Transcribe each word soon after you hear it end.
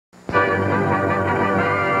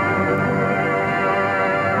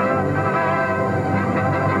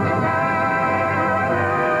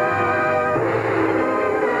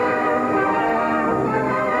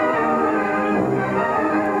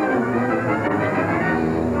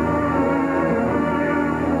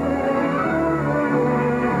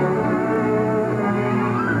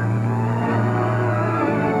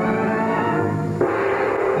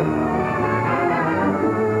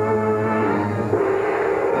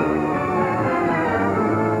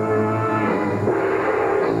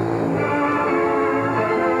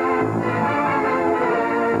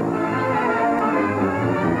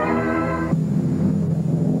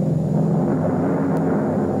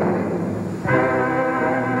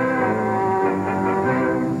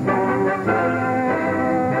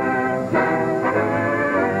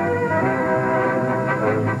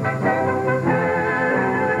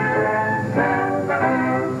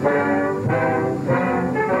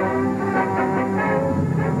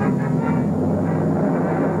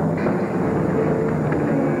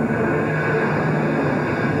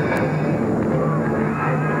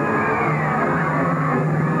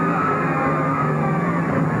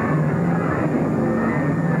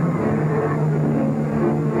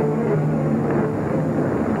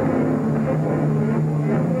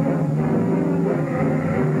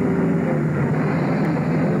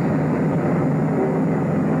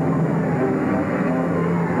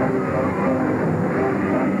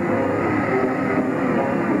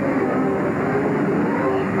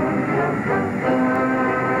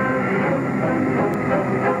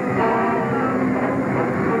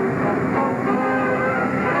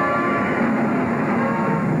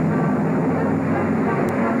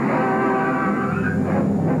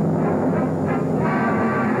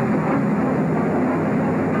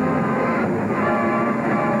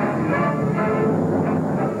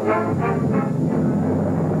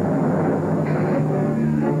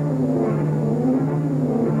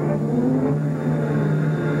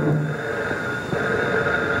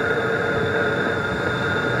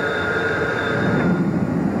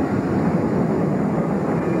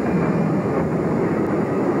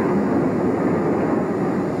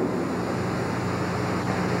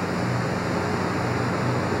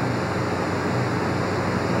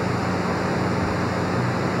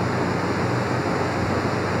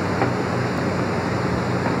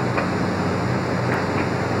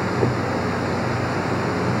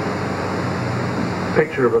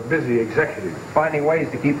picture of a busy executive. Finding ways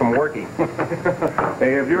to keep them working.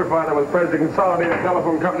 Hey, if your father was president of Consolidated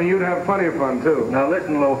Telephone Company, you'd have plenty of fun, too. Now,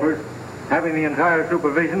 listen, loafers. Having the entire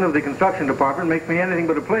supervision of the construction department makes me anything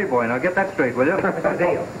but a playboy. Now, get that straight, will you?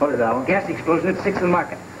 Dale, what is that? Gas explosion at 6th and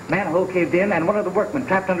Market. Manhole caved in and one of the workmen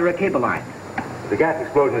trapped under a cable line. The gas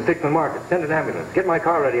explosion at 6th and Market. Send an ambulance. Get my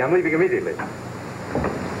car ready. I'm leaving immediately.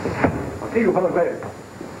 I'll see you fellas later.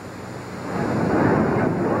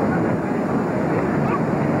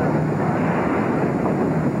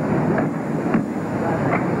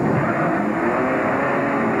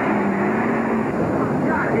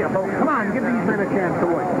 Come on, give these men a chance to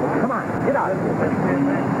work. Come on, get out.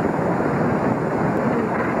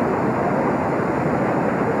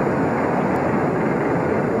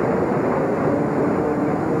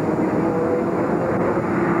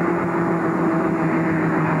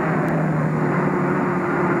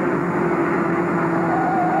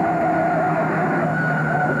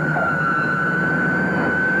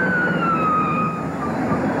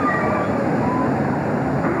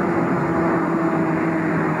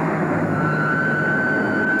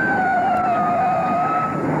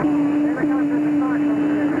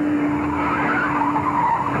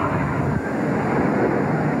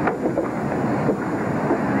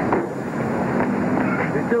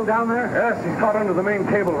 Down there? Yes, he's caught under the main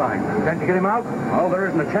cable line. Can't you get him out? Oh, there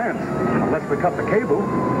isn't a chance. Unless we cut the cable,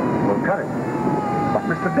 we'll cut it. But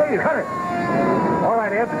Mr. Dave, cut it. All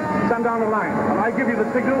right, Ed, send down the line. When I give you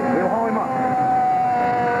the signal, we'll haul him up.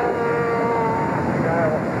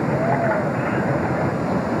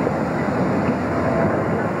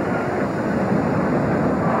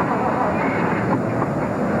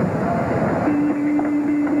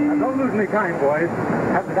 Now, don't lose any time, boys.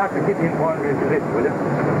 Have the doctor keep you informed of his position, will you?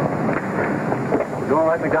 You all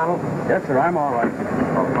right, McDonald? Yes, sir, I'm all right.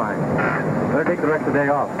 Oh, fine. Better take the rest of the day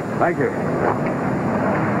off. Thank you.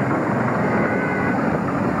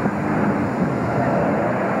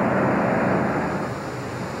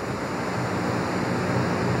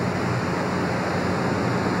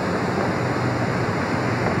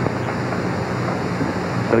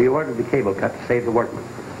 So you ordered the cable cut to save the workmen?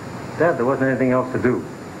 Dad, there wasn't anything else to do.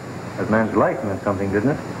 That man's life meant something,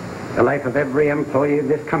 didn't it? The life of every employee of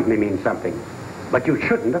this company means something. But you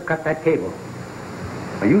shouldn't have cut that cable.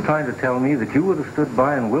 Are you trying to tell me that you would have stood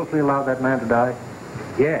by and willfully allowed that man to die?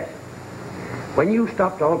 Yes. When you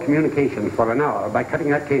stopped all communications for an hour by cutting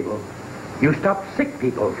that cable, you stopped sick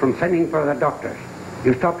people from sending for their doctors.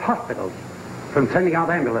 You stopped hospitals from sending out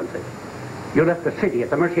ambulances. You left the city at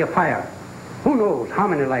the mercy of fire. Who knows how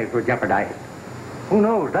many lives were jeopardized? Who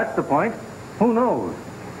knows? That's the point. Who knows?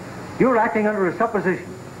 You're acting under a supposition.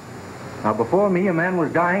 Now, before me, a man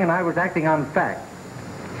was dying, and I was acting on fact.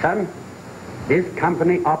 Son, this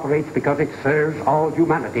company operates because it serves all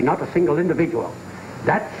humanity, not a single individual.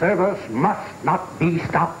 That service must not be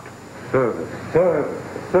stopped. Service, service,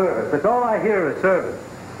 service. That's all I hear is service.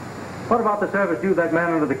 What about the service due that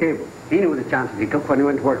man under the cable? He knew the chances he took when he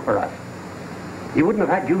went to work for us. He wouldn't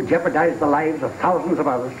have had you jeopardize the lives of thousands of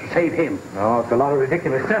others to save him. No, it's a lot of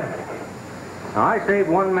ridiculous sentiment. Now, I saved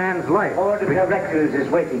one man's life. Board of Directors is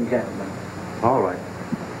waiting, gentlemen. All right.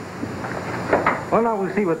 Well, now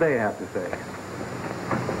we'll see what they have to say.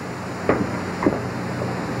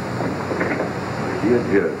 Dear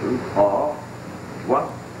Gertrude, or what?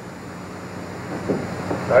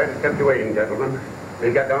 Sorry to keep you waiting, gentlemen.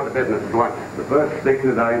 We'll get down to business at once. The first thing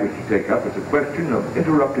that I wish to take up is a question of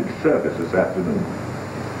interrupted service this afternoon.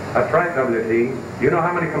 That's right, W.T. You know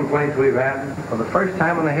how many complaints we've had? For the first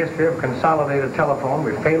time in the history of Consolidated Telephone,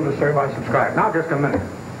 we failed to serve our subscribers. Now, just a minute.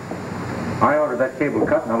 I ordered that cable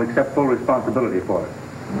cut, and I'll accept full responsibility for it.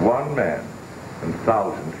 One man and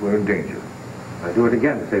thousands were in danger. I do it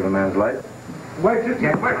again to save a man's life. Where's just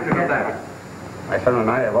a question of that? My son and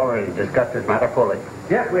I have already discussed this matter fully.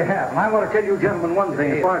 Yes, we have. And I want to tell you gentlemen one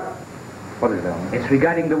thing. What is that? It's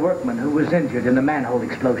regarding the workman who was injured in the manhole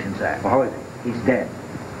explosion, sir. Well, how is he? He's dead.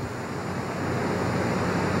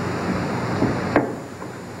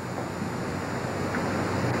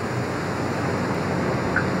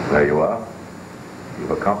 There you are.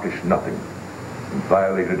 You've accomplished nothing and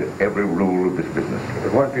violated every rule of this business. If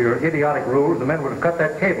it weren't for your idiotic rules, the men would have cut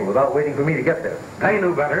that cable without waiting for me to get there. They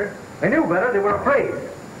knew better. They knew better. They were afraid.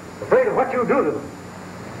 Afraid of what you do to them.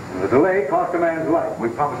 And the delay cost a man's life. We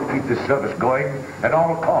promise to keep this service going at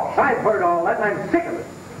all costs. I've heard all that, and I'm sick of it.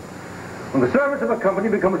 When the service of a company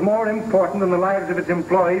becomes more important than the lives of its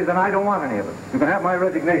employees, then I don't want any of it. You can have my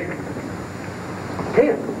resignation.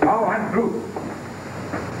 Tim. Oh, I'm through.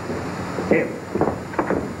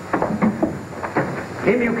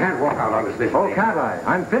 Tim, you can't walk out on us this way. Oh, can't I?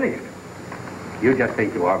 I'm finished. You just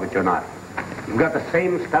think you are, but you're not. You've got the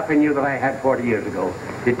same stuff in you that I had 40 years ago.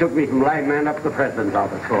 It took me from lineman up to the president's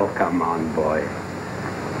office. Oh, come on, boy.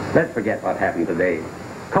 Let's forget what happened today.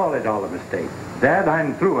 Call it all a mistake. Dad,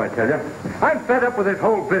 I'm through, I tell you. I'm fed up with this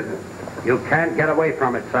whole business. You can't get away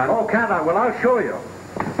from it, son. Oh, can't I? Well, I'll show you.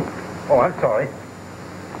 Oh, I'm sorry.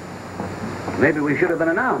 Maybe we should have been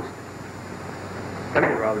announced. Come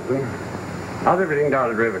here, Robinson. How's everything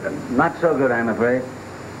down at Riverton? Not so good, I'm afraid.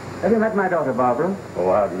 Have you met my daughter, Barbara?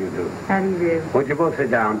 Oh, how do you do? How do you do? Won't you both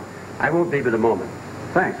sit down? I won't be but a moment.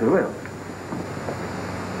 Thanks, we will.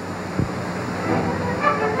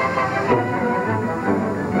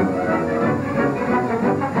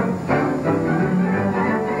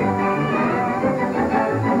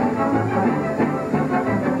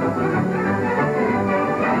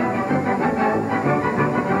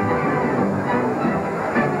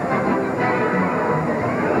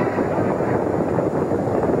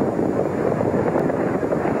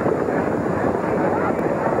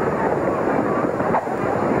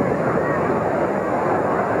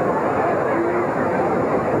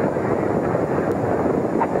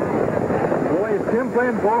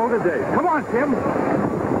 Playing ball today. Come on, Tim.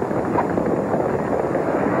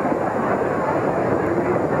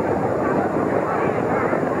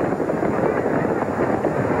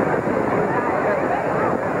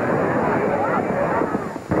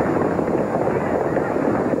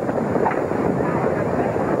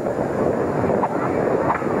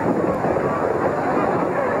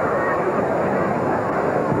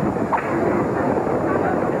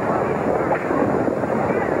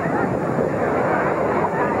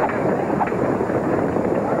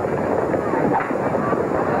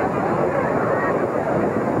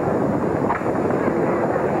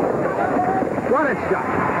 What a shot.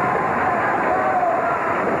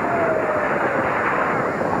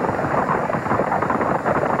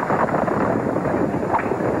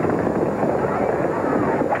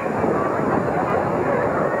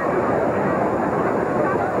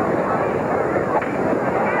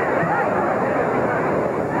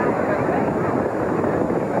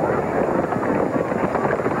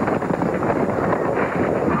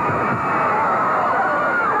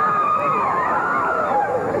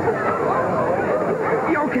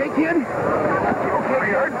 Okay, kid? You okay?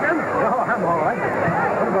 You hurt, Tim? No, I'm all right.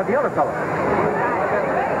 What about the other fellow?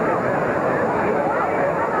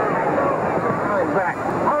 Oh, he's back.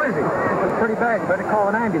 How is he? It's pretty bad. You better call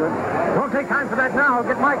an ambulance. Don't take time for that now. I'll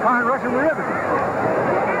get my car and rush him to Riverton.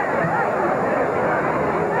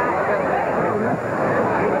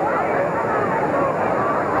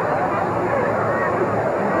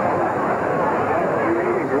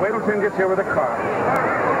 Easy. Wait till Tim gets here with a car.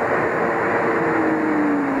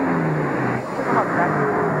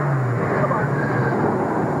 Come on.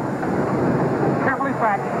 Carefully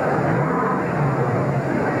back.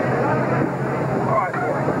 All right,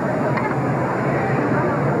 boy.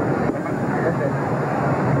 That's it.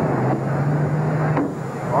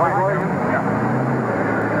 All right, boy. Yeah.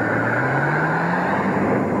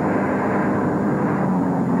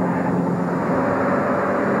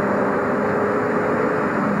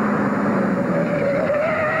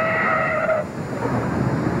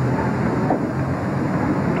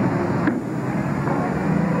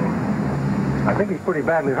 I think he's pretty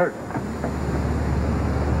badly hurt.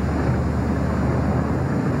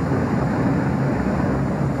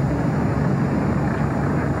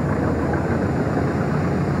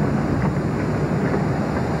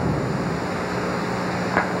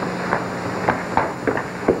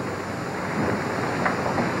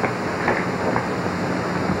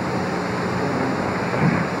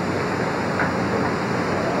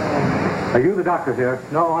 Are you the doctor here?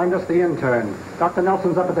 No, I'm just the intern. Dr.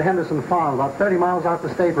 Nelson's up at the Henderson farm, about 30 miles out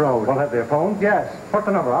the state road. Well, have their phone? Yes. What's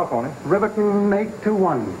the number? I'll phone him. Riverton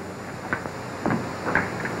 821.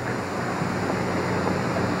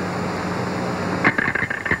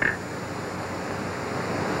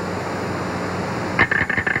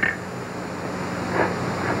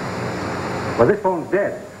 Well, this phone's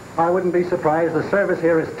dead. I wouldn't be surprised. The service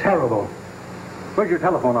here is terrible. Where's your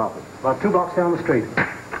telephone office? About 2 blocks down the street.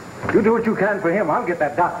 You do what you can for him. I'll get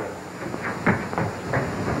that doctor.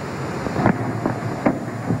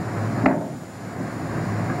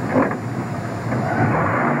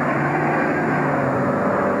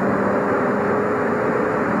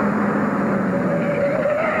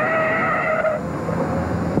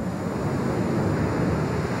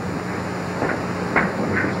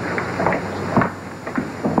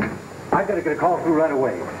 I've got to get a call through right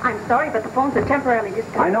away. I'm sorry, but the phones are temporarily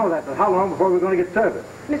disconnected. I know that, but how long before we're going to get service?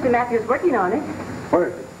 Mr. Matthews working on it. Where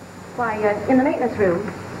is it? Why, in the maintenance room.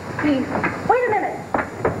 Please, wait a minute.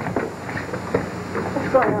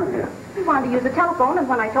 What's going on here? He wanted to use the telephone, and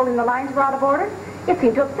when I told him the lines were out of order, it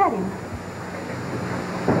seemed to upset him.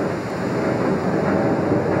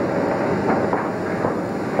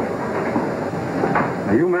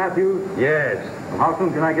 Are you Matthews? Yes. How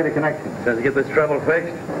soon can I get a connection? Does he get this trouble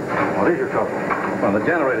fixed? What is your trouble? Well, the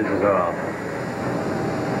generators is off.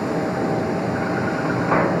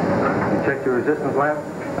 You checked your resistance lamp?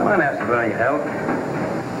 I might ask for any help.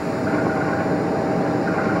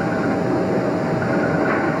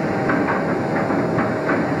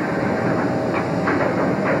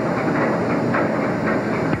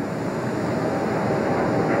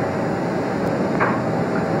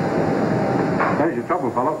 There's your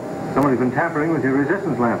trouble, fellow. Somebody's been tampering with your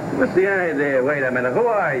resistance lamp. What's the idea? Wait a minute. Who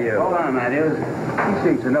are you? Hold on, Matthews. He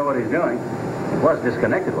seems to know what he's doing. It was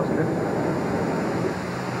disconnected, wasn't it?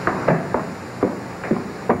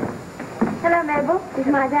 Hello, Mabel. Is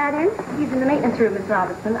my dad in? He's in the maintenance room, Miss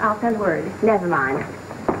Robertson. I'll send word. Never mind.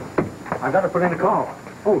 I've got to put in a call.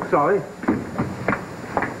 Oh, sorry.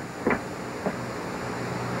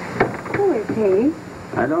 Who is he?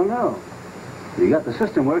 I don't know. We got the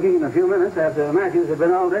system working in a few minutes after Matthews had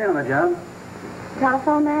been all day on the job.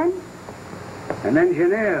 Telephone man? An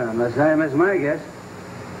engineer, unless I miss my guess.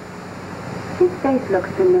 His face looks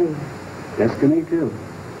familiar. Guess to me, too.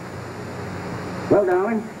 Well,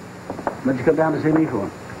 darling, what'd you come down to see me for?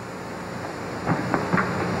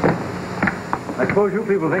 I suppose you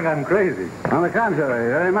people think I'm crazy. On the contrary,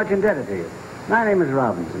 very much indebted to you. My name is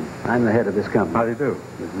Robinson. I'm the head of this company. How do you do?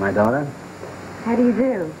 This is my daughter. How do you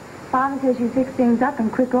do? Father says you fix things up in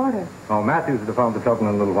quick order. Oh, Matthews would have found the trouble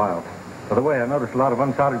in a little while. By the way, I noticed a lot of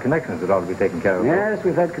unsoldered connections that ought to be taken care of. Yes,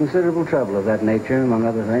 we've had considerable trouble of that nature, among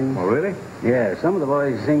other things. Oh, really? Yeah, some of the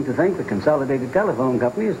boys seem to think the Consolidated Telephone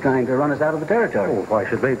Company is trying to run us out of the territory. Oh, why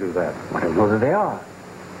should they do that? I don't know that they are.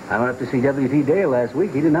 I went up to see W.T. Dale last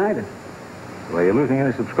week. He denied it. Well, are you losing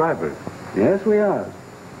any subscribers? Yes, we are.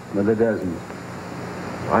 But it doesn't.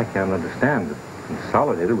 I can't understand that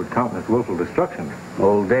Consolidated would countenance willful destruction.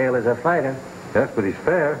 Old Dale is a fighter. Yes, but he's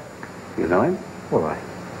fair. You know him? Well,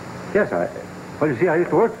 Well, you see, I used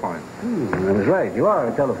to work for him. I was right. You are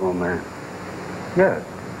a telephone man. Yes.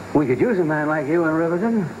 We could use a man like you in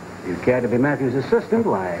Riverton. If you'd care to be Matthew's assistant,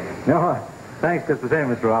 why... No, thanks just the same,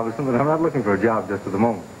 Mr. Robinson, but I'm not looking for a job just at the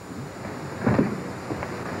moment.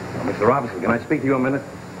 Mr. Robinson, can I speak to you a minute?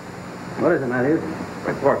 What is it, Matthews?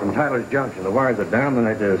 Report from Tyler's Junction. The wires are down and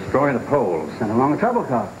they're destroying the poles. Send along a trouble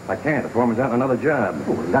car. I can't. The foreman's out on another job.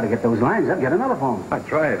 Oh, we've got to get those lines up. Get another phone. I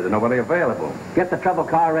tried, but there's nobody available. Get the trouble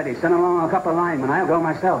car ready. Send along a couple of linemen. I'll go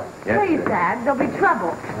myself. Yes, Please, sir. Dad, there'll be trouble.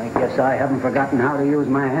 I guess I haven't forgotten how to use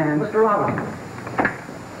my hands. Mr. Robinson.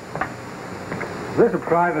 Is this a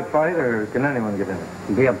private fight, or can anyone get in it?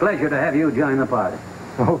 It'd be a pleasure to have you join the party.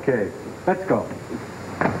 Okay, let's go.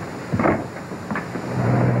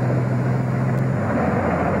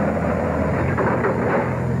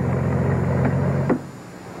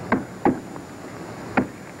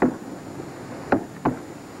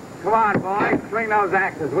 Come on, boys. Swing those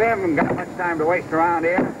axes. We haven't got much time to waste around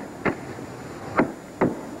here.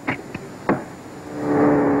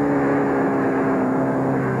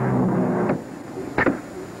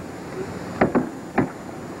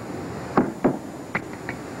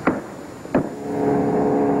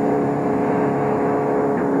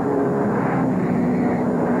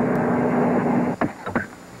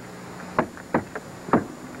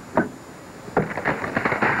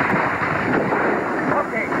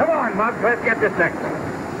 Let's get this thing.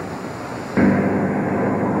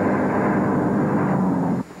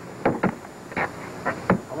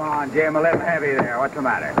 Come on, Jim, a little heavy there. What's the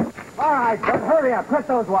matter? All right, but hurry up. Cut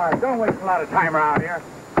those wires. Don't waste a lot of time around here.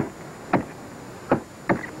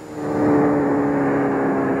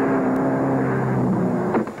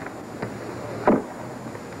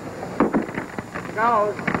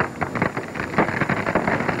 Goes.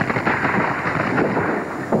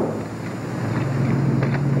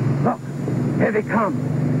 Here they come.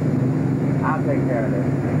 I'll take care of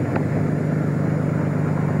this.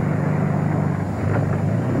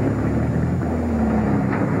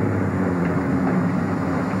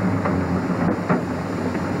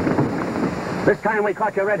 This time we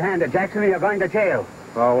caught you red-handed, Jackson, and you're going to jail.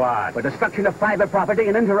 For what? For destruction of private property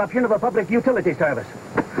and interruption of a public utility service.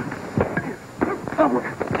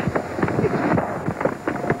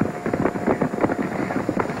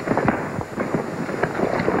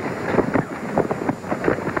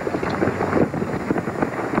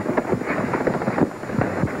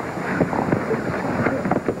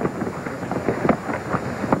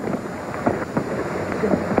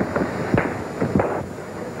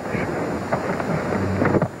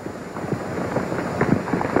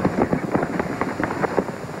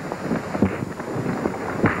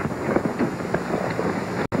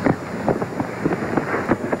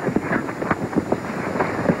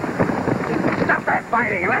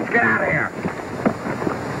 Let's get out of here.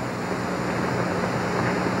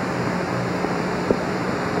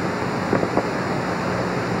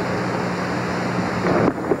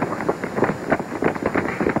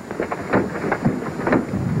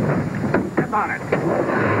 Step on it.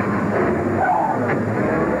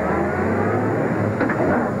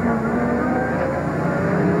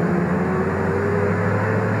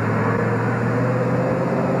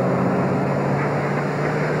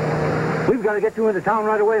 We've got to get you into town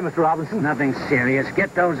right away, Mr. Robinson. Nothing serious.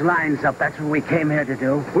 Get those lines up. That's what we came here to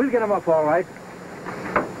do. We'll get them up all right.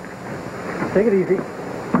 Take it easy.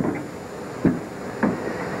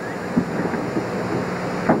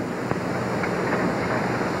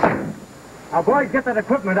 Now, boys, get that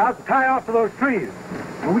equipment out and tie off to those trees.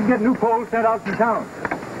 And we can get new poles sent out from town.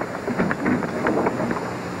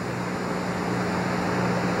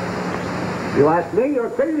 You ask me, you're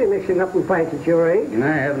crazy mixing up in fights at your age. I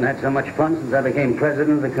haven't had so much fun since I became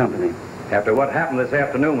president of the company. After what happened this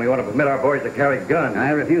afternoon, we ought to permit our boys to carry guns. I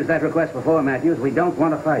refused that request before, Matthews. We don't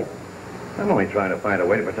want to fight. I'm only trying to find a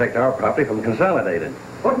way to protect our property from Consolidated.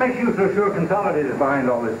 What makes you so sure Consolidated is behind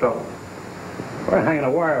all this trouble? We're hanging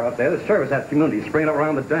a wire up there. The service has community spraying up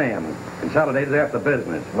around the dam. Consolidated's after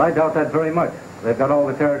business. Well, I doubt that very much. They've got all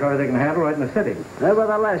the territory they can handle right in the city.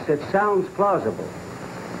 Nevertheless, it sounds plausible.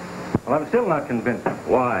 Well, I'm still not convinced.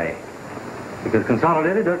 Why? Because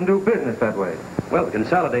Consolidated doesn't do business that way. Well, if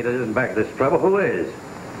Consolidated isn't back of this trouble, who is?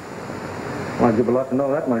 Well, I'd give a lot to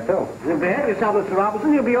know that myself. You behave yourself, Mr.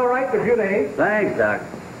 Robinson. You'll be all right for a few days. Thanks, Doc.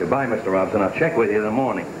 Goodbye, Mr. Robinson. I'll check with you in the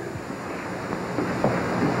morning.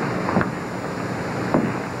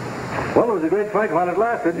 Well, it was a great fight while it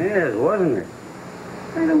lasted. Yes, wasn't it?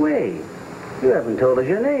 By the way, you haven't told us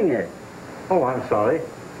your name yet. Oh, I'm sorry.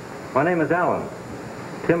 My name is Allen.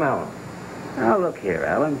 Tim Allen. Now, look here,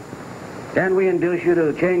 Alan. Can we induce you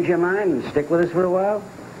to change your mind and stick with us for a while?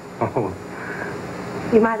 Oh,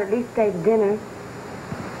 You might at least stay to dinner.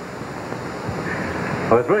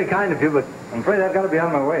 well, it's very kind of you, but I'm afraid I've got to be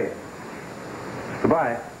on my way.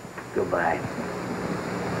 Goodbye. Goodbye.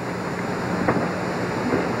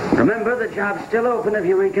 Remember, the job's still open if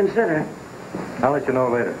you reconsider. I'll let you know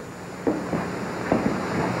later.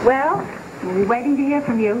 Well, we'll be waiting to hear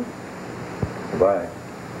from you. Goodbye.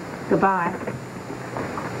 Goodbye.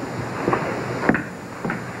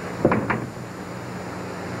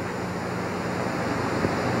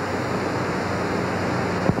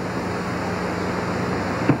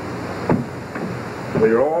 So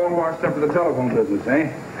you're all washed up for the telephone business,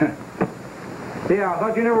 eh? Yeah, I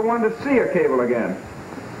thought you never wanted to see a cable again.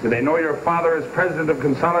 Did they know your father is president of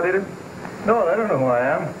Consolidated? No, they don't know who I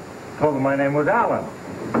am. Told them my name was Allen.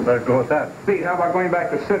 Better go with that. Pete, how about going back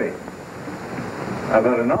to city? I've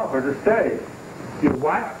got an offer to stay. You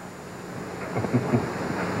what?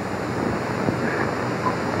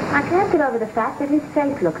 I can't get over the fact that his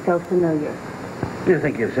face looks so familiar. Do you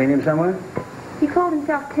think you've seen him somewhere? He called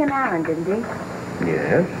himself Tim Allen, didn't he?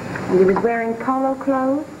 Yes. And he was wearing polo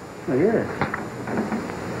clothes? Oh, yes.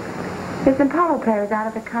 There's some polo players out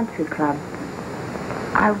at the country club.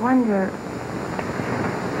 I wonder...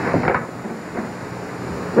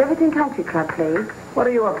 Riverton Country Club, please. What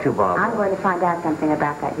are you up to, Bob? I'm going to find out something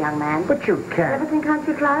about that young man. But you can't. Riverton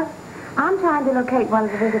Country Club? I'm trying to locate one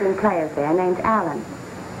of the visiting players there named Allen.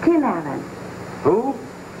 Tim Allen. Who?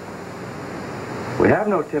 We have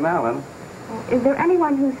no Tim Allen. Is there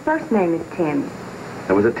anyone whose first name is Tim?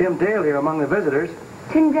 There was a Tim Dale here among the visitors.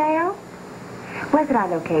 Tim Dale? Where could I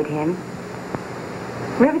locate him?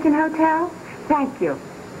 Riverton Hotel? Thank you.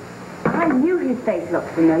 I knew his face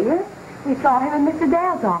looked familiar. We saw him in Mr.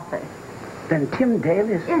 Dale's office. Then Tim Dale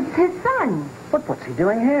is... It's his son. But what's he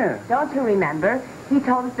doing here? Don't you remember? He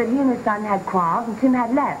told us that he and his son had quarrels and Tim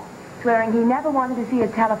had left, swearing he never wanted to see a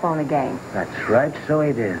telephone again. That's right, so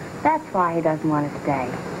he did. That's why he doesn't want to stay.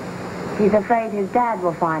 He's afraid his dad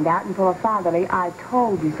will find out and pull a fatherly "I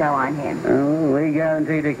told you so" on him. Oh, we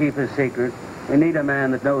guarantee to keep his secret. We need a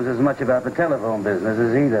man that knows as much about the telephone business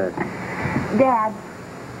as he does. Dad,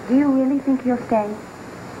 do you really think he'll stay?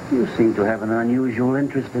 You seem to have an unusual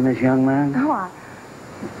interest in this young man. Oh,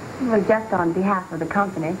 it was just on behalf of the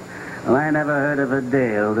company. Well, I never heard of a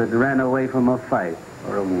Dale that ran away from a fight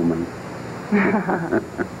or a woman.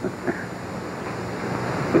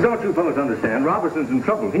 But don't you fellas understand? Robertson's in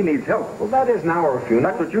trouble. He needs help. Well, that isn't our funeral.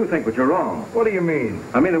 That's what you think, but you're wrong. What do you mean?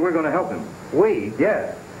 I mean that we're going to help him. We?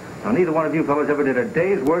 Yes. Now, neither one of you fellas ever did a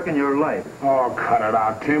day's work in your life. Oh, cut it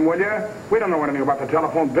out, Tim, will you? We don't know anything about the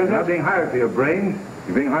telephone You're business. not being hired for your brains.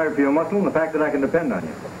 You're being hired for your muscle and the fact that I can depend on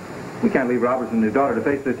you. We can't leave Robertson and his daughter to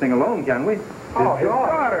face this thing alone, can we? Oh, his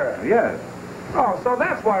daughter. Yes. Oh, so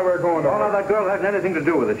that's why we're going to... Oh, no, that girl hasn't anything to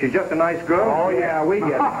do with it. She's just a nice girl. Oh, yeah, we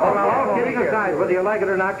get it. Oh, now, all kidding aside, whether you like it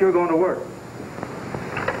or not, you're going to work.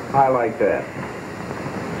 I like that.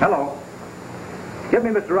 Hello. Get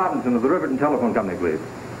me Mr. Robinson of the Riverton Telephone Company, please.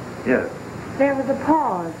 Yes. There was a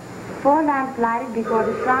pause. 4 lamps lighted before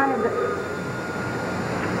the shrine of the...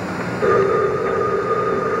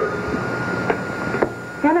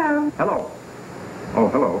 Hello. Hello. Oh,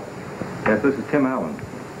 hello. Yes, this is Tim Allen.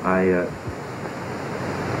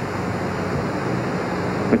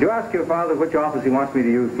 Would you ask your father which office he wants me to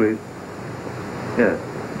use, please? Yes.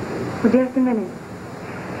 Well, just a minute.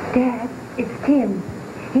 Dad, it's Tim.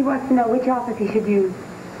 He wants to know which office he should use.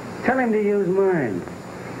 Tell him to use mine.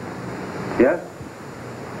 Yes?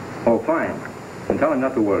 Oh, fine. And tell him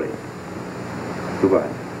not to worry. Goodbye.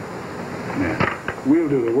 Yeah. We'll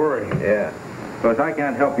do the worrying. Yeah. Because I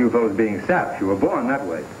can't help you fellows being saps. You were born that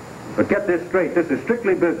way. But get this straight. This is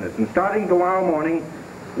strictly business. And starting tomorrow morning,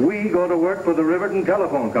 we go to work for the Riverton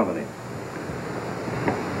Telephone Company.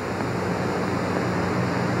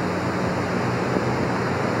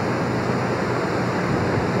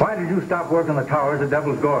 Why did you stop work on the towers at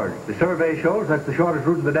Devil's Gorge? The survey shows that's the shortest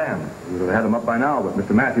route to the dam. We would have had them up by now, but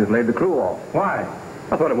Mr. Matthews laid the crew off. Why?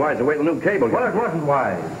 I thought it wise to wait till new cable. Well, it wasn't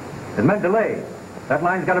wise. It meant delay. That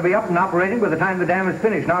line's got to be up and operating by the time the dam is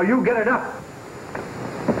finished. Now, you get it up.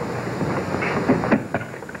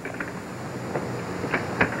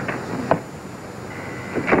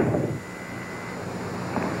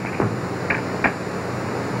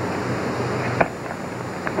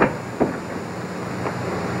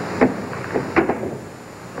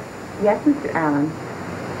 Yes, Mr. Allen.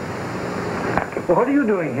 Well, what are you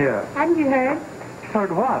doing here? Hadn't you heard?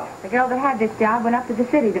 Heard what? The girl that had this job went up to the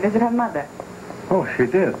city to visit her mother. Oh, she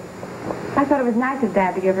did. I thought it was nice of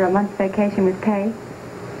Dad to give her a month's vacation with pay.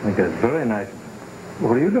 I think that's very nice.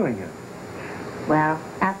 What are you doing here? Well,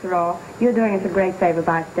 after all, you're doing us a great favor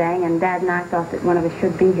by staying, and Dad and I thought that one of us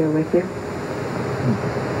should be here with you.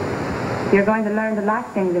 You're going to learn to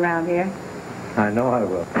like things around here. I know I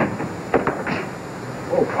will.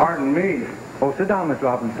 Oh, pardon me. Oh, sit down, Miss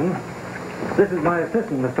Robinson. This is my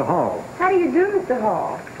assistant, Mr. Hall. How do you do, Mr.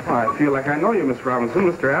 Hall? Oh, I feel like I know you, Miss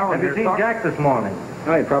Robinson. Mr. Allen Have you here seen Jack this morning?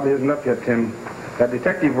 No, he probably isn't up yet, Tim. That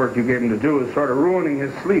detective work you gave him to do is sort of ruining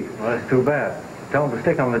his sleep. Well, that's too bad. Tell him to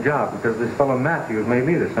stick on the job, because this fellow Matthews may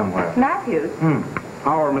meet us somewhere. Matthews?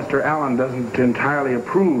 Our Mr. Allen doesn't entirely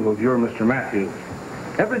approve of your Mr. Matthews.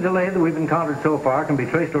 Every delay that we've encountered so far can be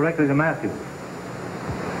traced directly to Matthews.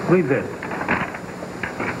 Read this.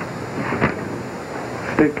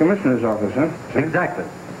 State Commissioner's office, huh? Exactly.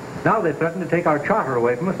 Now they threaten to take our charter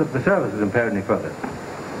away from us if the service is impaired any further.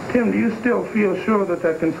 Tim, do you still feel sure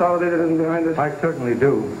that Consolidated isn't behind this? I certainly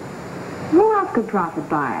do. Who else could profit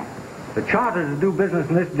by it? The charter to do business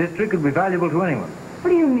in this district could be valuable to anyone.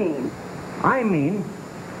 What do you mean? I mean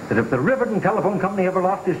that if the Riverton Telephone Company ever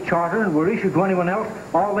lost its charter and were issued to anyone else,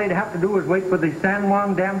 all they'd have to do is wait for the San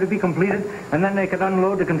Juan Dam to be completed, and then they could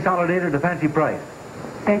unload the Consolidated at a fancy price.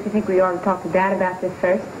 Don't you think we ought to talk to Dad about this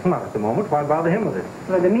first? Not at the moment. Why bother him with it?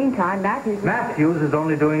 Well, in the meantime, Matthews... Matthews is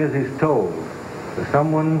only doing as he's told. There's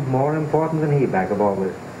someone more important than he back of all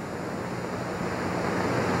this.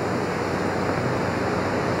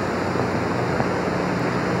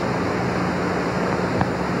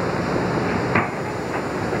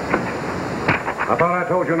 I thought I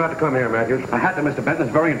told you not to come here, Matthews. I had to, Mr. Benton.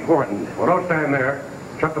 It's very important. Well, don't stand there.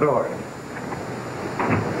 Shut the door.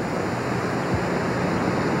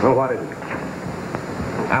 Well, what is it?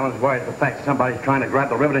 Allen's wise the fact somebody's trying to grab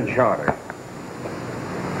the Riverton charter.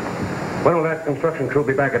 When will that construction crew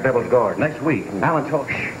be back at Devil's Gorge? Next week. Allen told...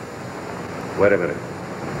 Shh. Wait a minute.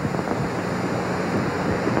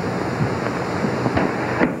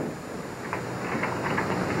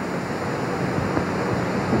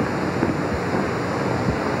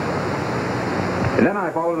 And then I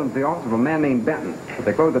followed them to the office of a man named Benton. But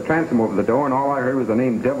they closed the transom over the door, and all I heard was the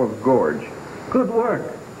name Devil's Gorge. Good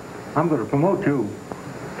work. I'm going to promote you.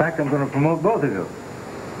 In fact, I'm going to promote both of you.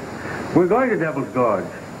 We're going to Devil's Gorge.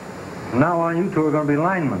 From now on, you two are going to be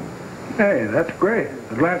linemen. Hey, that's great.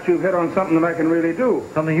 At last you've hit on something that I can really do.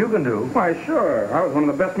 Something you can do. Why, sure. I was one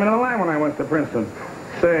of the best men in the line when I went to Princeton.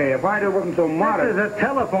 Say, if I wasn't so modest... This is a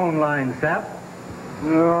telephone line, Sap.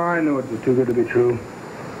 No, I knew it was too good to be true.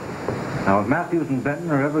 Now, if Matthews and Benton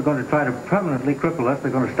are ever going to try to permanently cripple us,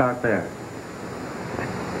 they're going to start there.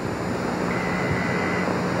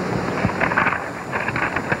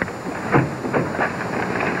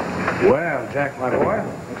 Well, Jack, my boy,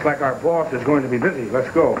 looks like our boss is going to be busy. Let's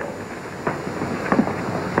go.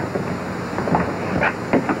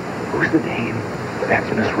 Who's the dame?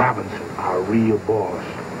 That's Miss Robinson, our real boss.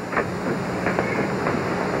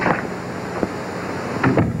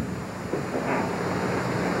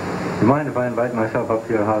 mind if I invite myself up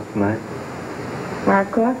to your house tonight? Why,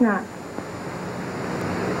 of course not.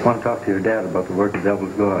 I want to talk to your dad about the work at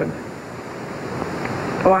Devil's Gorge.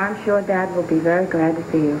 Oh, I'm sure Dad will be very glad to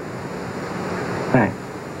see you. Thanks.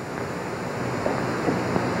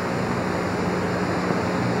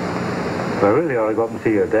 I really ought to go up and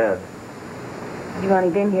see your dad. You've only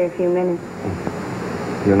been here a few minutes.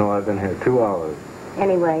 You know I've been here 2 hours.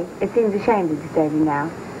 Anyway, it seems a shame to disturb you now.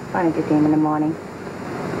 Why don't you see him in the morning?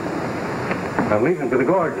 I'm leaving for the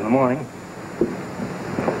gorge in the morning.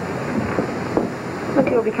 But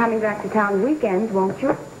you'll be coming back to town weekends, won't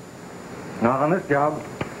you? Not on this job.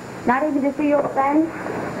 Not even to see your friends?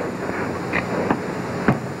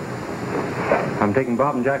 I'm taking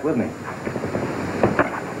Bob and Jack with me.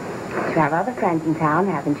 You have other friends in town,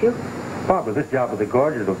 haven't you? Barbara, this job at the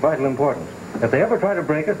gorge is of vital importance. If they ever try to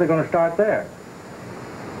break us, they're going to start there.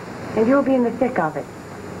 And you'll be in the thick of it.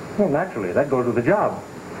 Well, naturally, that goes with the job.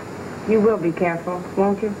 You will be careful,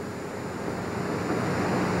 won't you?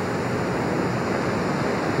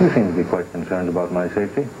 You seem to be quite concerned about my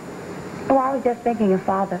safety. Oh, I was just thinking of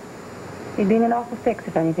Father. He'd be in an awful fix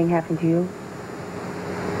if anything happened to you.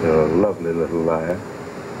 You're a lovely little liar.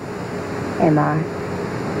 Am I?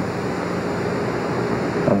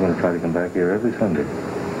 I'm going to try to come back here every Sunday.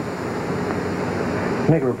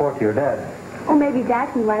 Make a report to your dad. Oh, maybe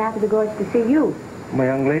Dad can run out to the gorge to see you. My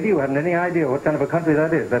young lady, you haven't any idea what kind of a country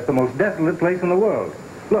that is. That's the most desolate place in the world.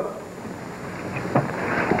 Look.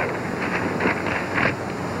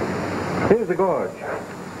 Here's the gorge.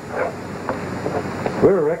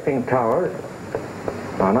 We're erecting towers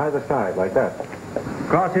on either side, like that.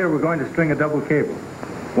 Across here, we're going to string a double cable.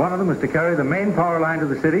 One of them is to carry the main power line to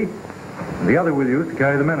the city, and the other we'll use to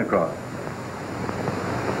carry the men across.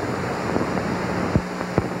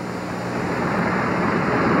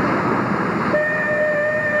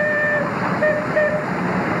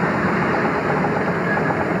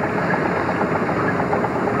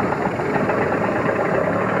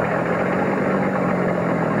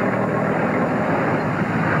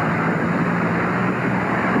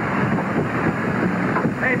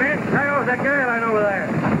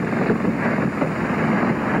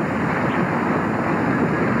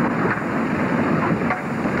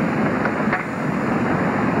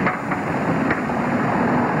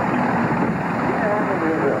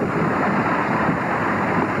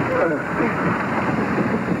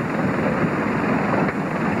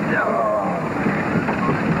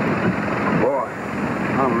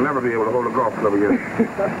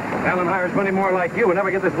 Alan hires many more like you and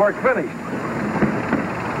never get this work finished.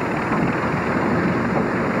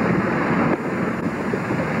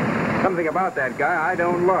 Something about that guy I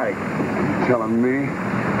don't like. Telling me?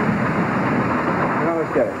 Now,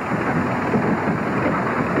 let's get it.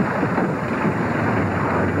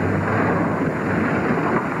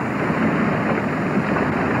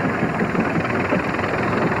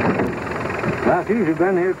 Now, geez, you've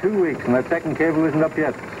been here 2 weeks, and that second cable isn't up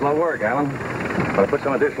yet. Slow work, Alan. But I put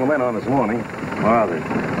some additional men on this morning. Where are they?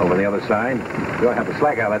 Over the other side. You'll have to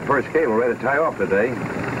slack out that first cable ready to tie off today.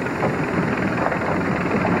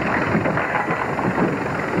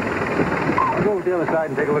 I'll go over to the other side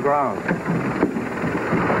and take a look around.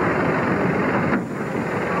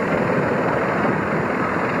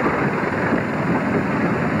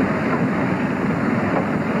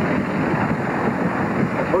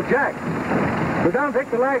 Oh, Jack. Go down and take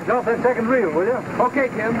the lags off that second reel, will you? Okay,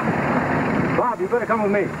 Tim. Bob, you better come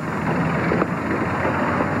with me.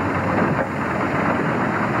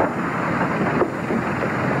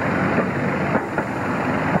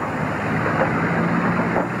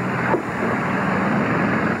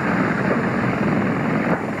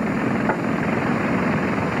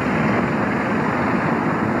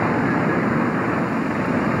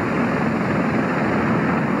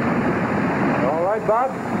 All right,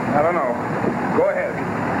 Bob? I don't know. Go ahead.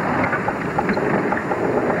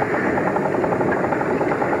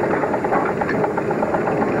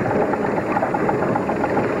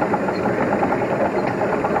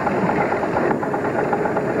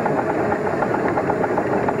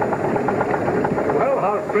 Well,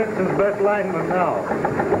 how's Princeton's best lineman now?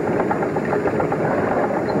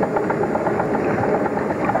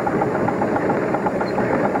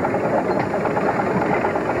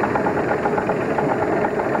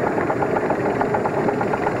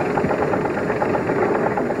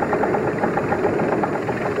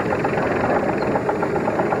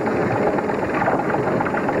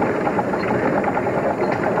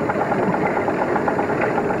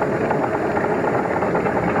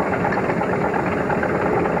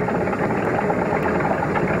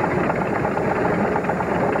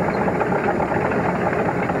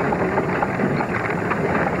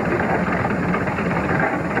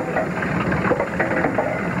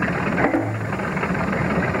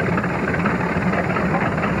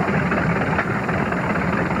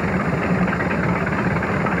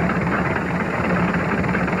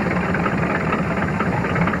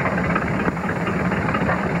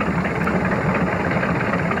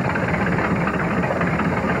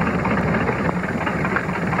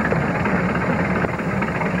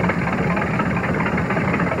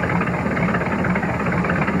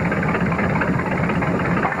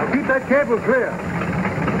 cable clear.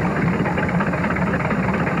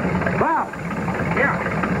 Bob! Yeah.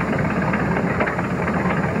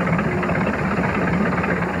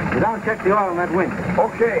 Go down and check the oil on that winch.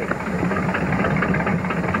 Okay.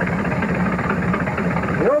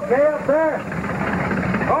 You okay up there?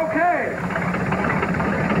 Okay.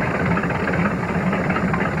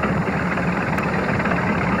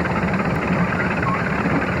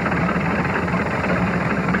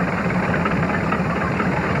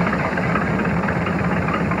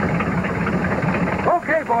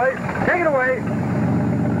 Okay, boys. Take it away.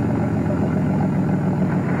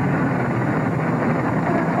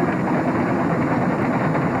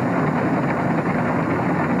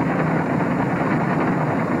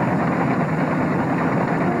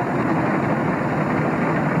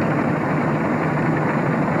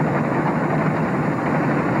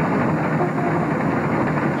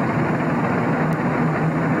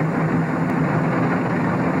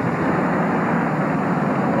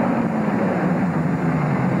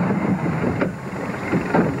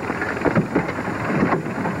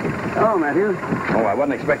 Hello, Matthew. Oh, I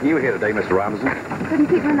wasn't expecting you here today, Mr. Robinson. Couldn't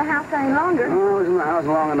keep him in the house any longer. Oh, I was in the house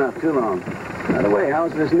long enough, too long. By the way,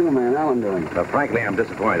 how's this new man, Alan, doing? Well, frankly, I'm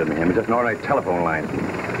disappointed in him. He's just an ordinary telephone line.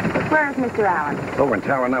 Where's Mr. Allen? Over in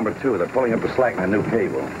tower number 2. They're pulling up the slack in a new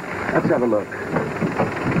cable. Let's have a look.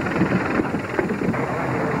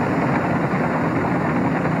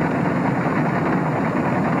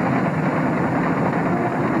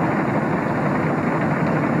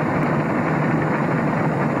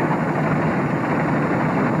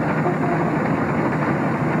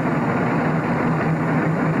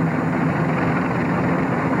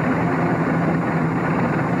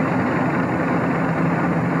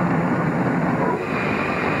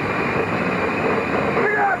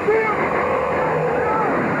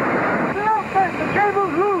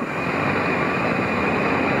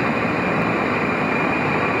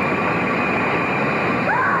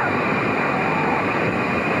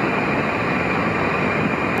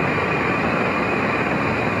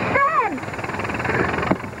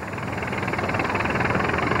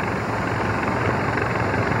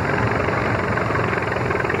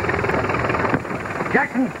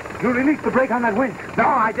 Jackson, you released the brake on that winch. No,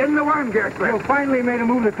 I didn't. The worm gear slipped. You finally made a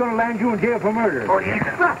move that's going to land you in jail for murder. Oh, yes.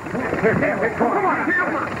 Here, come on.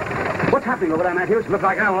 What's happening over there, Matthews? Looks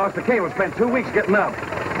like Alan lost the cable. Spent 2 weeks getting up.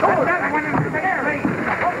 Oh, that went into the air.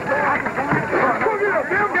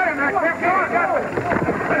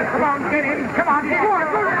 Get him, come on, get in. Come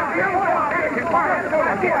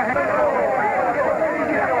on, get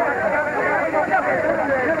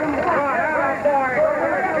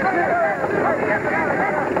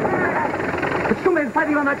It's two men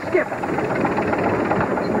fighting on that skip.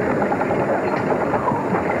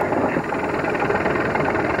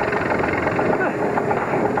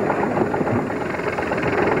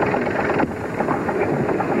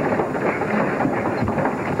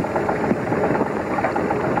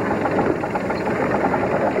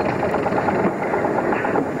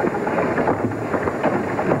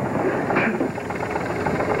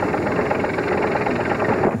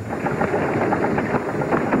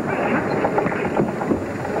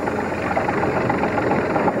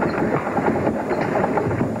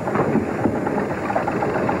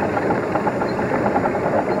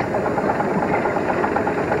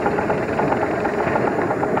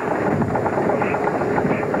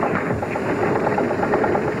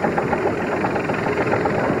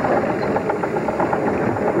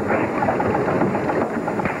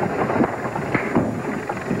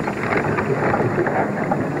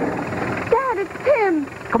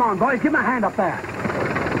 Come on, boys, give him a hand up there.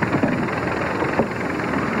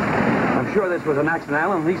 I'm sure this was an accident,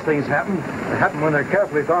 Alan. These things happen. They happen when they're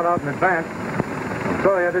carefully thought out in advance. I'm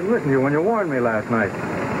sorry I didn't listen to you when you warned me last night.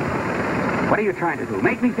 What are you trying to do?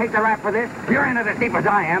 Make me take the rap for this? You're in it as deep as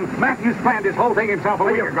I am. Matthews planned this whole thing himself a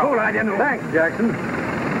week ago. Fool, I didn't. Thanks, Jackson.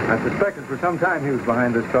 I suspected for some time he was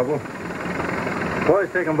behind this trouble. Boys,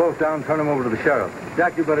 take them both down, turn them over to the sheriff.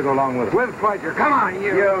 Jack, you better go along with us. With pleasure. Come on,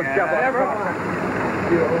 you. You jump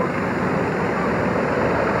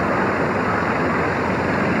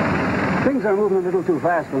Things are moving a little too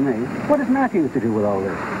fast for me. What does Matthews to do with all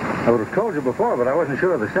this? I would have told you before, but I wasn't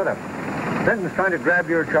sure of the setup. Benton's trying to grab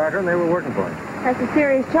your charter, and they were working for him. That's a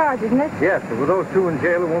serious charge, isn't it? Yes, but with those two in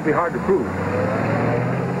jail, it won't be hard to prove.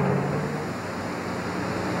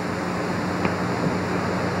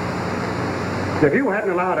 If you hadn't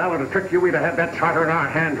allowed Alan to trick you, we'd have had that charter in our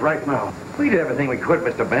hands right now. We did everything we could,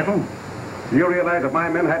 Mr. Benton. You realize if my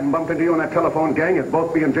men hadn't bumped into you in that telephone gang, you'd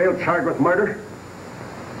both be in jail charged with murder?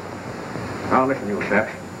 Now listen, you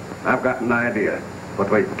chaps. I've got an idea, but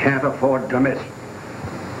we can't afford to miss.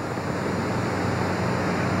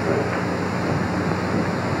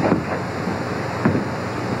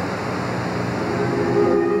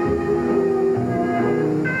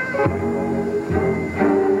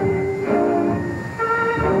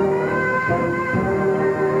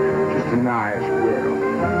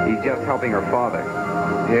 just helping her father.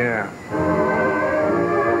 Yeah.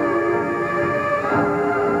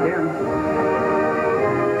 Tim.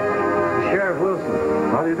 Sheriff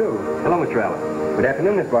Wilson. How do you do? Hello, Mr. Allen. Good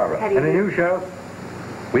afternoon, Miss Barbara. How do you And the do? new sheriff?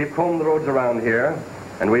 We've combed the roads around here,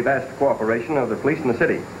 and we've asked the cooperation of the police in the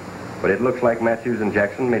city. But it looks like Matthews and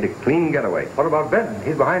Jackson made a clean getaway. What about Benton?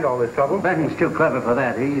 He's behind all this trouble. Benton's too clever for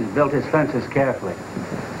that. He's built his fences carefully.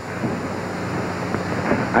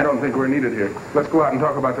 I don't think we're needed here. Let's go out and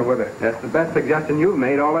talk about the weather. That's the best suggestion you've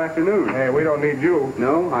made all afternoon. Hey, we don't need you.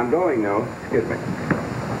 No, I'm going now. Excuse me.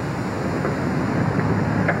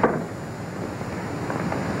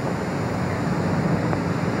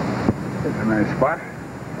 It's a nice spot.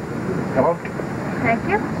 Hello? Thank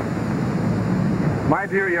you. My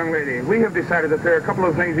dear young lady, we have decided that there are a couple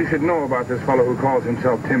of things you should know about this fellow who calls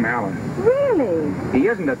himself Tim Allen. Really? He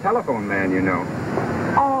isn't a telephone man, you know.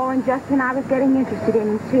 Oh, and just when I was getting interested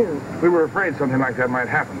in him, too. We were afraid something like that might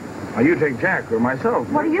happen. Now, you take Jack or myself.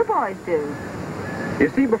 What do you boys do? You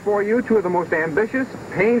see before you two of the most ambitious,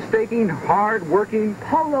 painstaking, hard-working...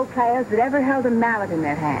 Polo players that ever held a mallet in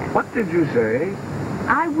their hand. What did you say?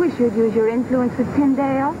 I wish you'd use your influence with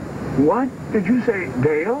Tyndale. What? Did you say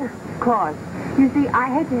Dale? Of course. You see,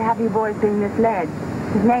 I hate to have you boys being misled.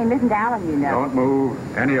 His name isn't Allen, you know. Don't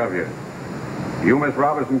move, any of you. You, Miss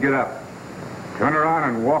Robinson, get up. Turn around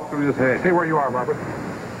and walk through this hedge. Stay where you are, Robert.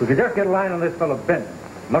 We could just get a line on this fellow Benton.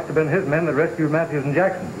 Must have been his men that rescued Matthews and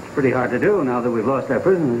Jackson. It's pretty hard to do now that we've lost our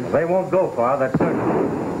prisoners. They won't go far, that's certain.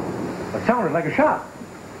 It sounded like a shot.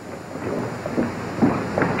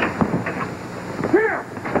 Here!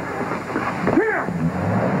 Here!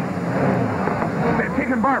 They're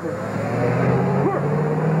taking Barbara.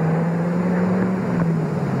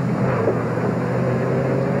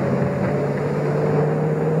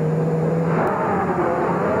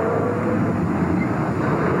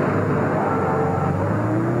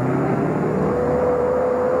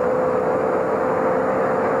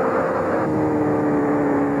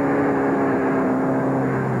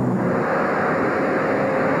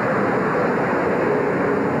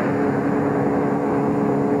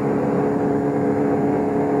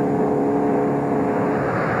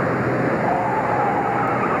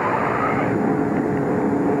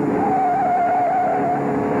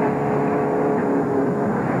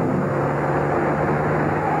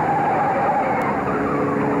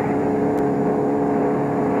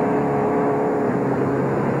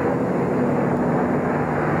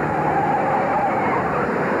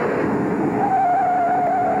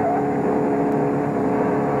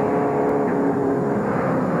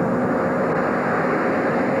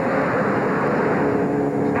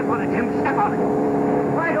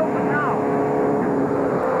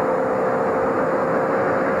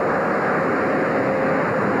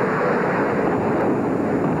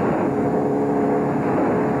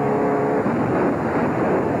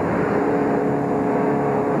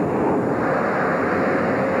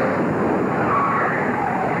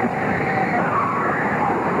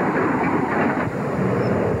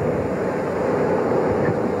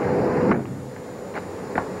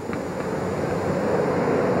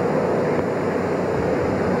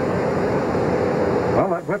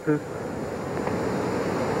 Whippers.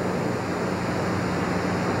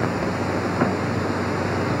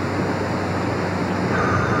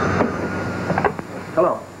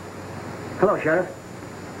 Hello. Hello, Sheriff.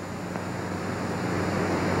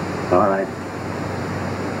 All right.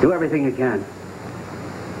 Do everything you can.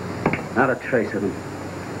 Not a trace of them.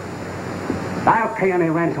 I'll pay any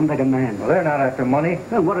ransom they demand. Well, they're not after money.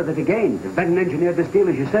 Well, what are they to gain? If Benton engineered this deal,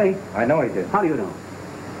 as you say. I know he did. How do you know?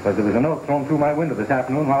 Because there was a note thrown through my window this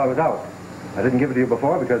afternoon while I was out. I didn't give it to you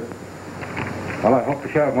before because, well, I hope the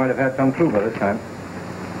sheriff might have had some clue by this time.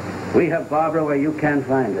 We have Barbara where you can't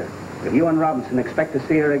find her. If you and Robinson expect to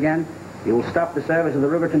see her again, you will stop the service of the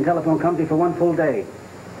Riverton Telephone Company for one full day,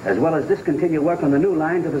 as well as discontinue work on the new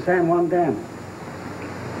line to the San Juan Dam.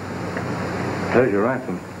 There's your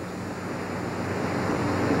ransom.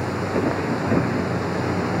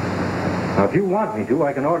 Now, if you want me to,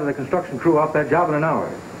 I can order the construction crew off that job in an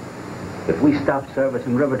hour. If we stop service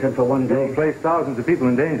in Riverton for one day... It'll place thousands of people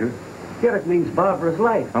in danger. Yet it means Barbara's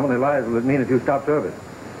life. How many lives will it mean if you stop service?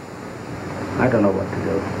 I don't know what to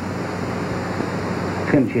do.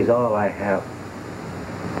 Tim, she's all I have.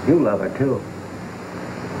 You love her, too.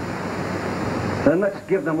 Then let's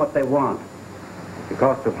give them what they want. The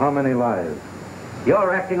cost of how many lives?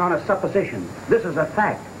 You're acting on a supposition. This is a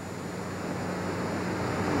fact.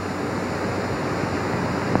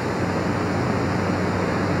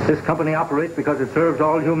 This company operates because it serves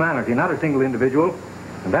all humanity, not a single individual.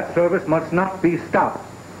 And that service must not be stopped.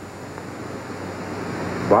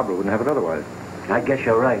 Barbara wouldn't have it otherwise. I guess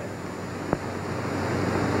you're right.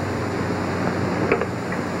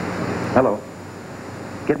 Hello.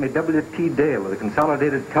 Get me W.T. Dale of the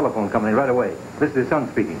Consolidated Telephone Company right away. This is his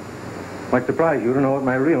son speaking. Might surprise you to know what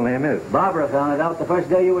my real name is. Barbara found it out the first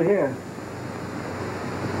day you were here.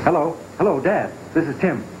 Hello. Hello, Dad. This is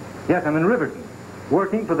Tim. Yes, I'm in Riverton,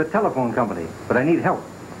 working for the telephone company, but I need help.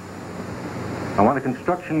 I want a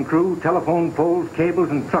construction crew, telephone poles, cables,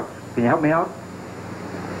 and trucks. Can you help me out?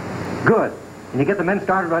 Good. Can you get the men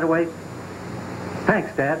started right away?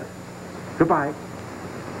 Thanks, Dad. Goodbye.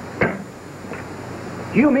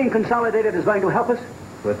 Do you mean Consolidated is going to help us?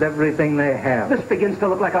 With everything they have. This begins to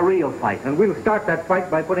look like a real fight. And we'll start that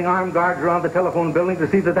fight by putting armed guards around the telephone building to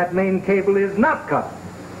see that that main cable is not cut.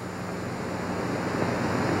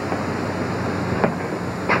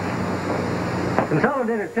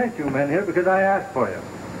 Consolidated sent you men here because I asked for you.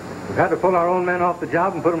 We've had to pull our own men off the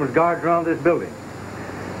job and put them as guards around this building.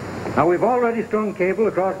 Now, we've already strung cable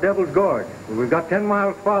across Devil's Gorge. We've got 10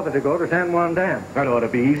 miles farther to go to San Juan Dam. That ought to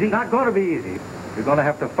be easy. Not going to be easy. You're going to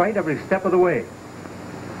have to fight every step of the way.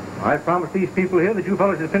 I promised these people here that you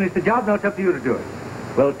fellas had finished the job. Now it's up to you to do it.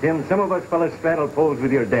 Well, Tim, some of us fellas straddled poles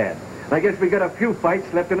with your dad. I guess we got a few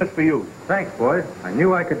fights left in us for you. Thanks, boys. I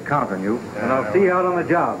knew I could count on you. And I'll see you out on the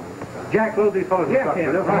job. Jack, load these fellas. Yes,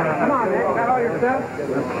 Tim. Come on, man. You got all your stuff?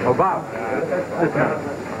 Oh, Bob.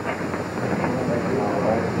 Listen.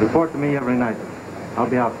 Report to me every night. I'll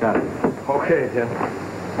be out Saturday. Okay, Tim.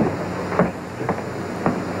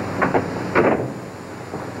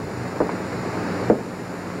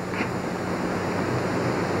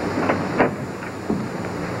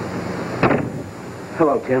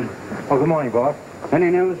 Hello, Tim. Oh, good morning, boss. Any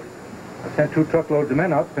news? I sent 2 truckloads of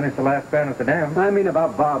men out to finish the last span at the dam. I mean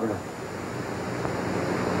about Barbara.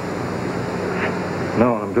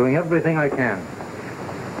 No, I'm doing everything I can.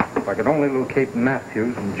 If I could only locate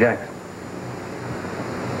Matthews and Jackson.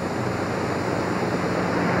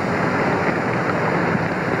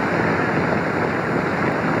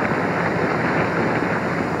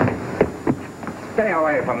 Stay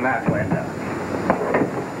away from that window.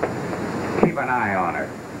 Keep an eye on her.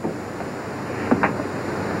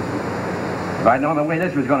 If I'd known the way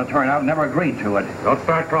this was going to turn out, I'd never agreed to it. Don't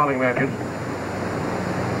start crawling, Matthews.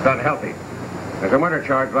 It's unhealthy. There's a murder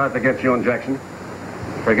charge lodged against you and Jackson.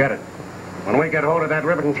 Forget it. When we get hold of that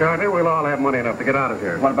Riverton charter, we'll all have money enough to get out of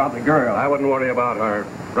here. What about the girl? I wouldn't worry about her.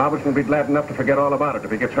 Robertson will be glad enough to forget all about it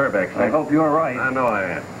if he gets her back safe. I hope you're right. I know I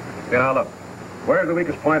am. Now, look. Where's the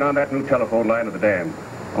weakest point on that new telephone line to the dam?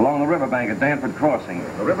 Along the riverbank at Danford Crossing.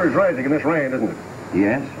 The river's rising in this rain, isn't it?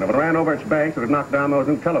 Yes? And if it ran over its banks, it would knock down those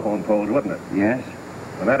new telephone poles, wouldn't it? Yes?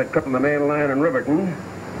 And that'd cripple the main line in Riverton.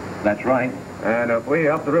 That's right. And if we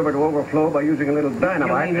help the river to overflow by using a little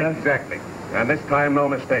dynamite... You mean exactly. And this time, no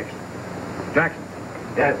mistakes. Jackson.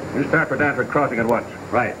 Yes? You start for Danford Crossing at once.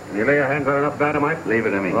 Right. Can you lay your hands on enough dynamite? Leave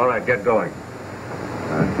it to me. All right, get going.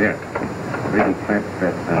 Here. We can plant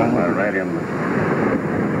that dynamite right in the...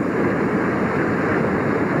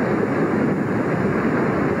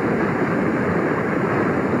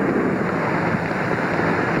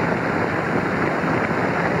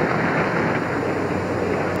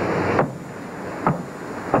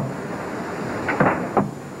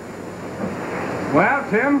 Well,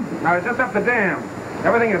 Tim, I was just up the dam.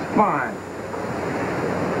 Everything is fine.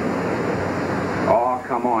 Oh,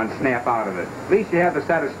 come on, snap out of it. At least you have the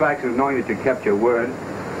satisfaction of knowing that you kept your word.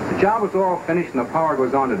 The job was all finished and the power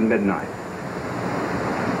goes on at midnight.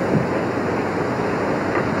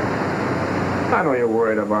 I know you're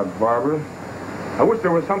worried about Barbara. I wish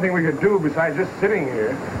there was something we could do besides just sitting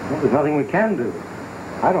here. Well, there's nothing we can do.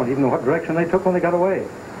 I don't even know what direction they took when they got away.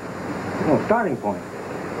 No starting point.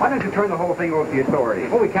 Why don't you turn the whole thing over to the authorities?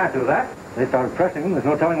 Well, we can't do that. They started pressing them. There's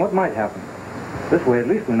no telling what might happen. This way, at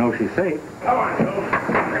least we know she's safe. Come on, Joe.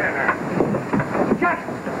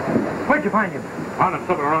 Jackson! Where'd you find him? Found him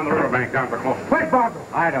slipping around the riverbank down for close. Where's Barbara?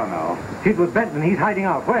 I don't know. She's with Benton. He's hiding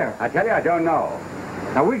out. Where? I tell you, I don't know.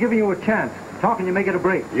 Now, we're giving you a chance. Talking, you may get a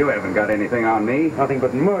break. You haven't got anything on me. Nothing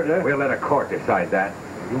but murder. We'll let a court decide that.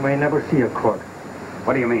 You may never see a court.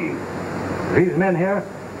 What do you mean? These men here,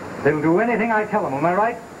 they'll do anything I tell them. Am I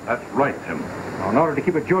right? That's right, Tim. Now, in order to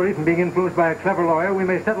keep a jury from being influenced by a clever lawyer, we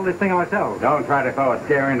may settle this thing ourselves. Don't try to throw a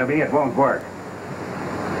scare into me. It won't work.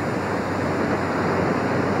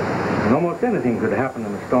 And almost anything could happen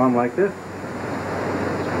in a storm like this.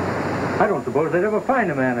 I don't suppose they'd ever find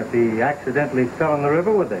a man if he accidentally fell in the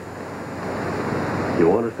river, would they? You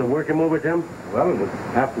want us to work him over, Tim? Well, it would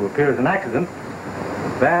have to appear as an accident.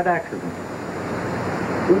 A bad accident.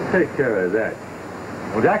 We'll take care of that.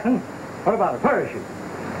 Well, Jackson, what about a parachute?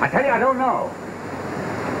 I tell you, I don't know.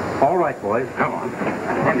 All right, boys. Come on.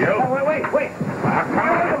 Come on, Joe. Oh, wait. Wait,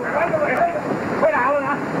 Alan.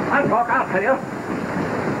 I'll talk. I'll tell you.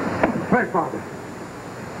 Where's Father?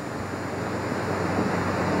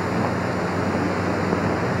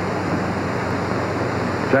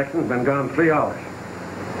 Jackson's been gone 3 hours.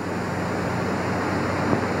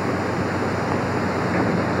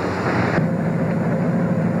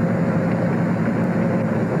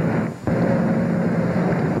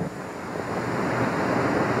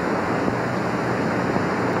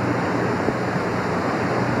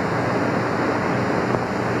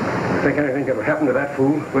 Think anything could happen to that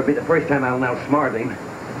fool? Would be the first time I'll now smart him.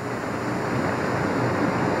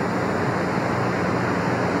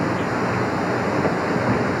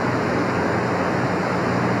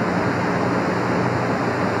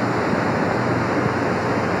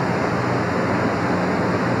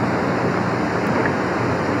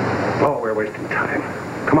 Oh, we're wasting time.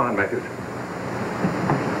 Come on, Matthews.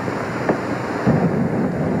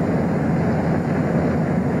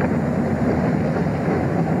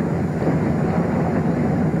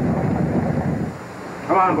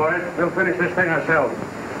 Come on, boys. We'll finish this thing ourselves.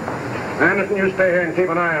 Anderson, you stay here and keep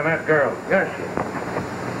an eye on that girl. Yes, sir.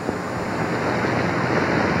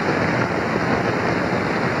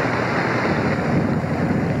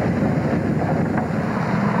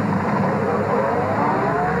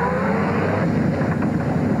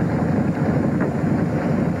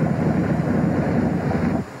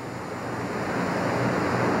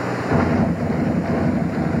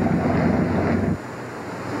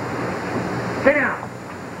 Sit down.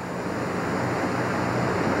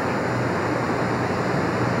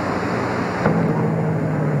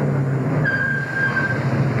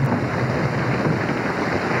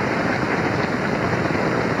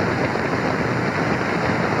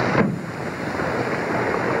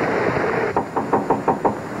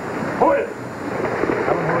 Hold it.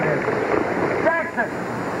 Tell him who it is. Jackson!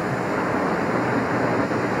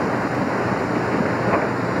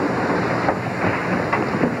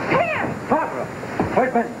 Barbara,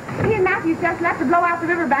 where's Benton? He and Matthews just left to blow out the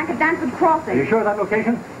riverbank at Danford Crossing. Are you sure of that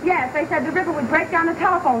location? Yes, they said the river would break down the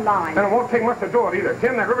telephone line. And it won't take much to do it either.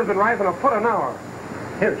 Tim, that river's been rising a foot an hour.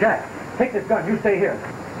 Here, Jack, take this gun. You stay here.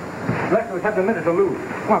 Let us have a minute to lose.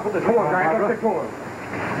 Come on, put this Come on, on, guys. Barbara. Let's get going.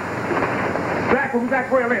 Jack, we'll be back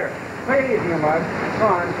for you later. Take it easy, Mud. Go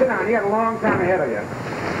on, sit down. You got a long time ahead of you.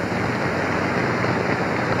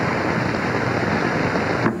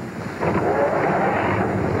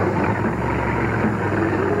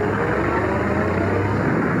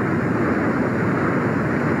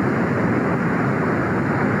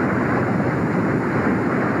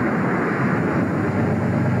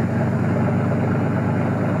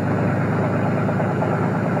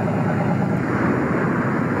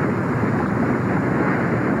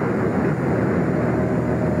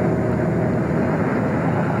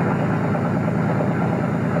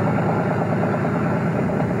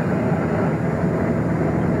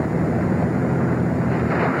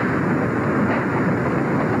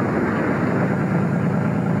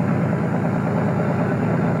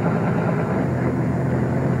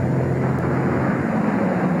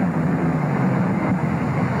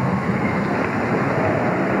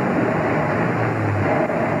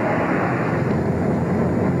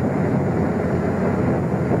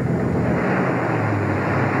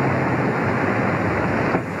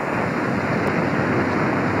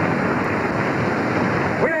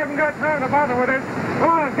 Time to bother with it. Come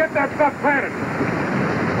on, get that stuff planted.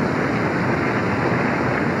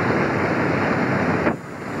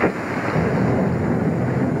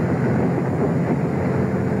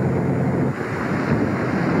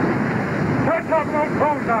 Let's talk about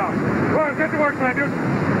clothes now. Go on, get to work, Matthews.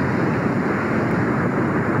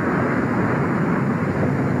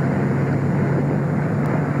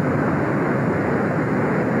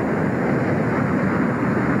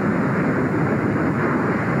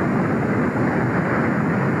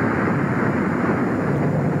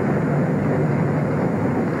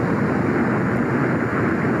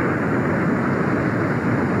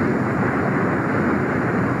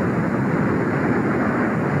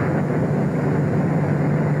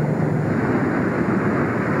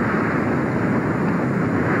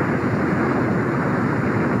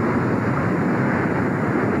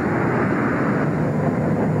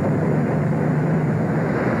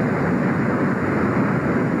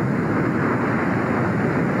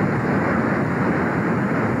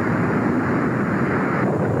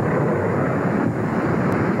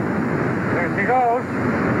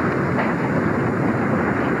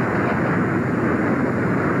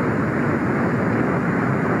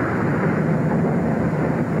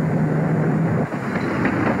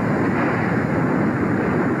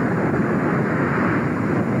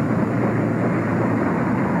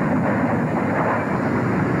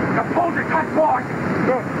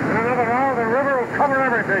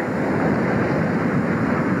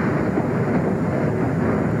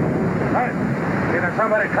 There's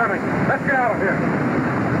somebody coming. Let's get out of here.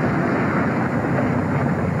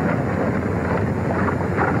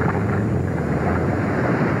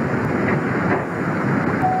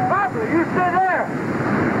 Barbara, you stay there.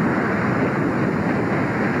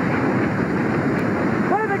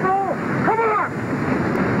 Where did they go? Come on!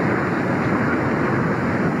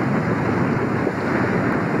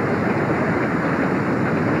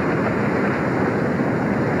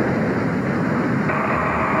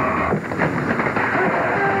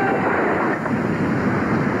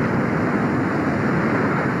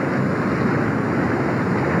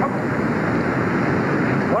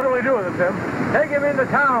 Tim. Take him into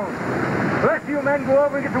town. The rest of you men go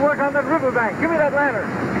over and get to work on that riverbank. Give me that lantern.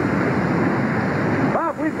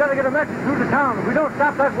 Bob, we've got to get a message through to town. If we don't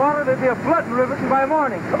stop that water, there'll be a flood in Riverton by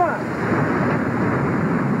morning. Come on.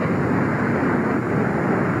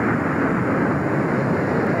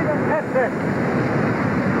 That's it.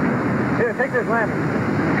 Here, take this lantern.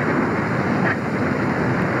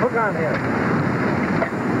 Hook on here.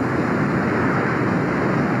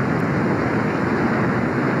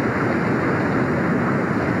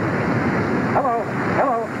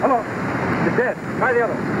 Hello. It's dead. Try the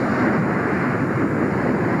other.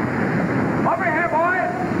 Over here,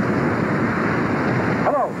 boys.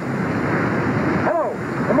 Hello.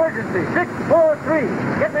 Emergency. 643.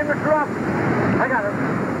 Get me Mr. Robinson. I got him.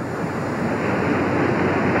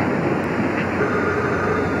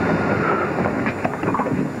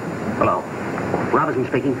 Hello. Robinson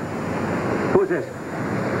speaking. Who is this?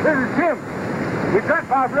 This is Tim. We've got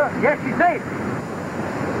Barbara. Yes, she's safe.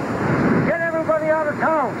 Everybody out of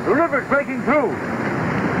town. The river's breaking through.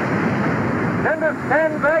 Send us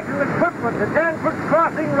sandbags and equipment to Danforth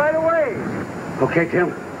Crossing right away. Okay,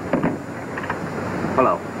 Tim.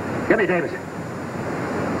 Hello. Get me Davis.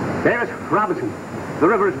 Davis, Robinson. The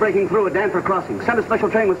river is breaking through at Danforth Crossing. Send a special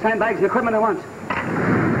train with sandbags and equipment at once.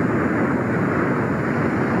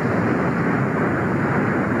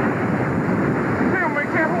 Tim, we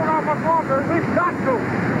can't hold off much longer. We've got to.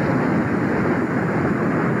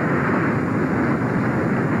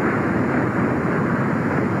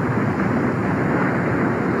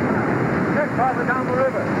 Farther down the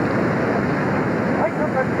river. Tighten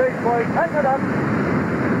up that space, boys. Tighten it up.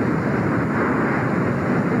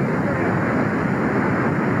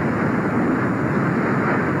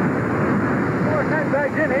 More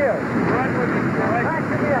sandbags in here. Right with you, boys. Back,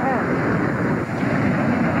 give me a hand.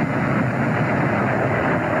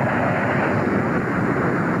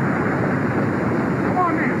 Come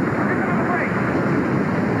on, man. Get on the brake.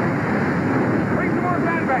 Bring some more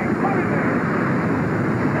sandbags. Come in there.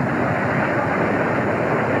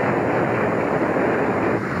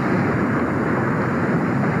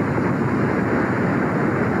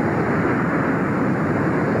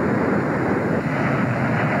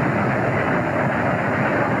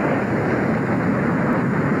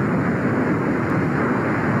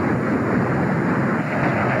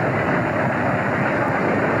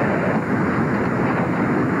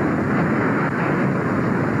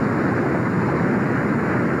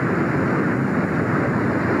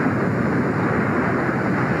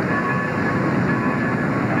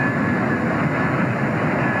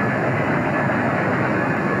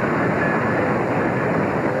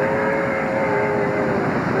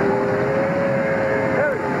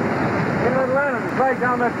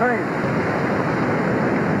 Down that train.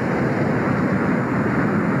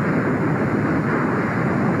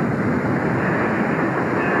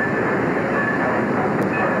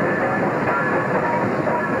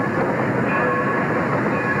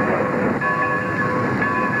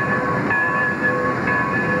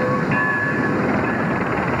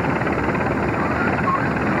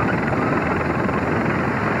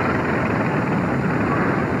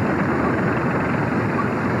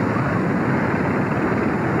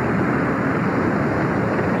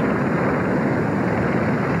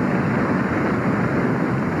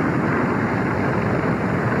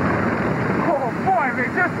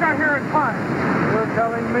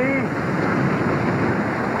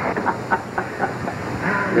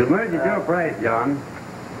 We'll merge at your price, John.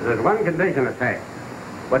 There's one condition attached.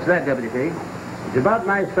 What's that, W.T.? It's about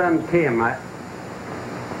my son, Tim. The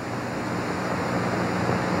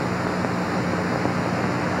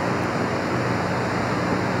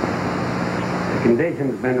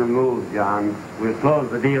condition's been removed, John. We'll close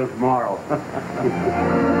the deal tomorrow.